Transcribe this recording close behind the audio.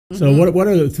So what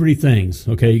are the three things,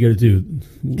 okay, you got to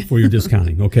do for your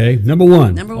discounting, okay? Number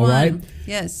one. All right?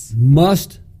 Yes.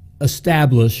 Must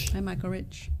establish. Hi, Michael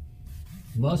Rich.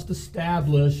 Must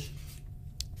establish.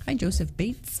 Hi, Joseph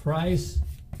Bates. Price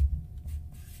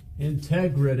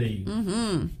integrity.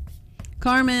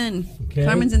 Carmen. Okay.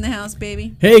 Carmen's in the house,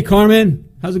 baby. Hey, Carmen.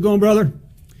 How's it going, brother?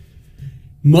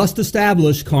 Must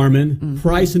establish, Carmen,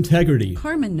 price integrity.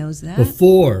 Carmen knows that.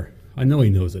 Before, I know he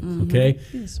knows it, okay?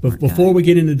 But before we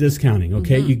get into discounting,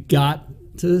 okay, you got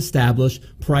to establish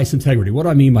price integrity. What do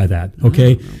I mean by that,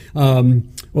 okay?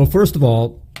 Well, first of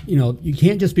all, you know, you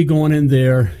can't just be going in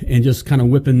there and just kind of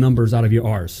whipping numbers out of your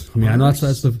arse. I mean, I know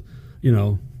that's the, you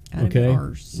know, okay,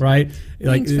 right?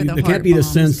 Like there can't be the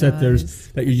sense that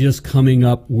you're just coming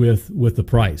up with the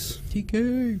price.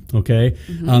 TK. Okay,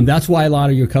 that's why a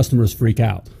lot of your customers freak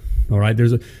out. All right,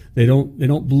 they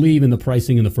don't believe in the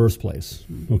pricing in the first place.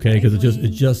 Okay, because it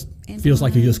just feels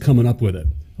like you're just coming up with it.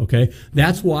 Okay,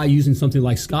 that's why using something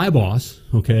like SkyBoss,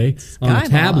 okay, on a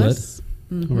tablet,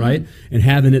 all right, and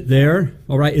having it there,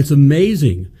 all right, it's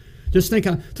amazing. Just think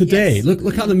how today.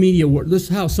 Look how the media works. This is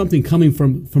how something coming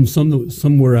from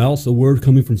somewhere else, a word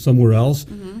coming from somewhere else,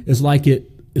 is like it.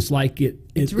 It's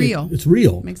real. It's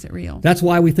real. Makes it real. That's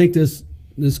why we think this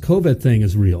COVID thing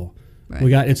is real. Right. We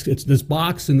got it's this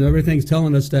box and everything's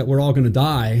telling us that we're all going to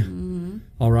die.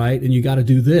 All right, and you got to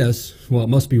do this. Well, it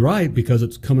must be right because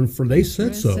it's coming from. They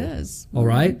said so. All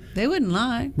right. They wouldn't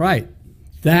lie. Right.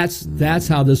 That's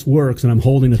how this works, and I'm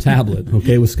holding a tablet,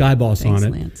 okay, with SkyBoss on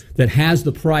it, Lance. that has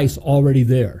the price already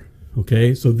there,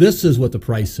 okay? So this is what the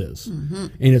price is, and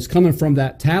it's coming from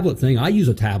that tablet thing. I use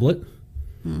a tablet,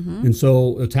 and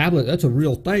so a tablet, that's a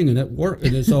real thing, and it works,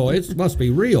 and so it must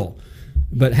be real.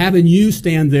 But having you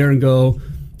stand there and go,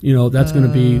 you know, that's going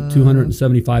to be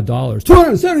 $275.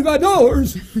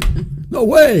 $275? No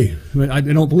way! I mean, I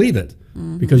don't believe it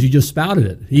because you just spouted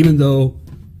it, even though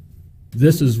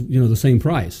this is, you know, the same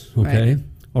price, okay? Right.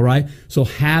 All right? So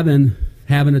having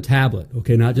a tablet,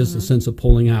 okay, not just a sense of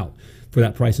pulling out for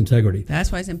that price integrity. That's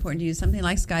why it's important to use something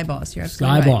like SkyBoss. You're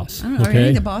absolutely right. I don't know, are any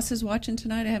of the bosses watching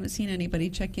tonight? I haven't seen anybody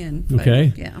check in. But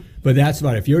okay. Yeah. But that's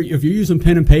about it. If you're using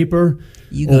pen and paper,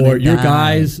 or your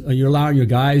guys, you're allowing your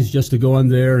guys just to go in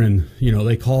there and, you know,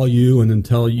 they call you and then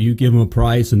tell you, give them a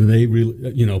price, and then they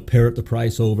parrot the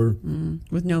price over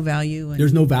with no value.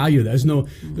 There's no value. There's no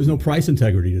price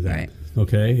integrity to that. Right.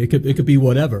 Okay, it could be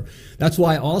whatever. That's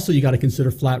why also you got to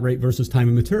consider flat rate versus time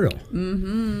and material.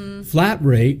 Flat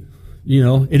rate, you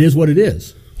know, it is what it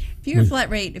is. If you're a flat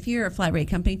rate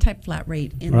company, type flat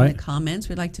rate in the comments.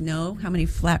 We'd like to know how many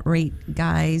flat rate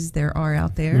guys there are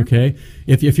out there. Okay,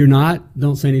 if you're not,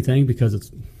 don't say anything because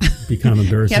it's be kind of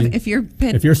embarrassing. Yeah, if you're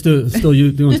still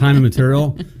doing time and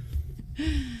material,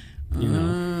 you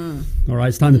know. All right,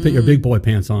 it's time to put your big boy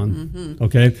pants on.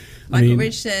 Okay. Michael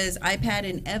Rich says iPad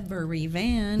in every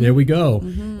van. There we go.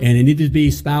 And it needed to be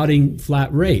spouting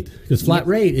flat rate because flat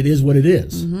rate, it is what it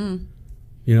is. You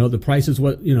know, the price is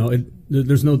what, you know,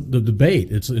 there's no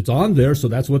debate. It's on there, so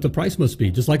that's what the price must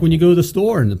be. Just like when you go to the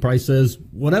store and the price says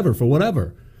whatever for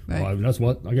whatever. Right.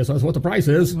 Well, I guess that's what the price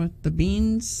is. What the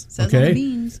beans says on the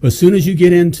beans. But as soon as you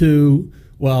get into,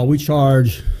 well, we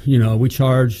charge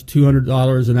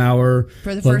 $200 an hour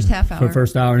for the first half hour. For the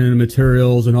first hour, and then the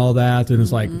materials and all that, and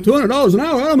it's like $200 an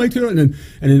hour. I don't make $200, and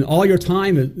then all your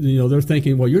time, you know, they're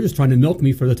thinking, well, you're just trying to milk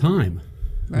me for the time.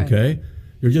 Right. Okay,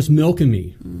 you're just milking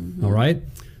me. All right.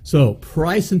 So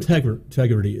price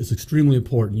integrity is extremely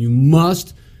important. You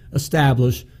must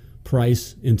establish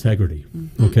price integrity.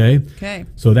 Okay. Okay.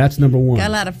 So that's number one. Got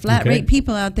a lot of flat rate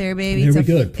people out there, baby. Very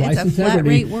good. Price it's a integrity flat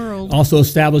rate world. Also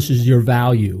establishes your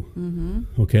value.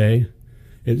 Okay.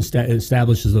 It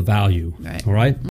establishes a value. Right. All right.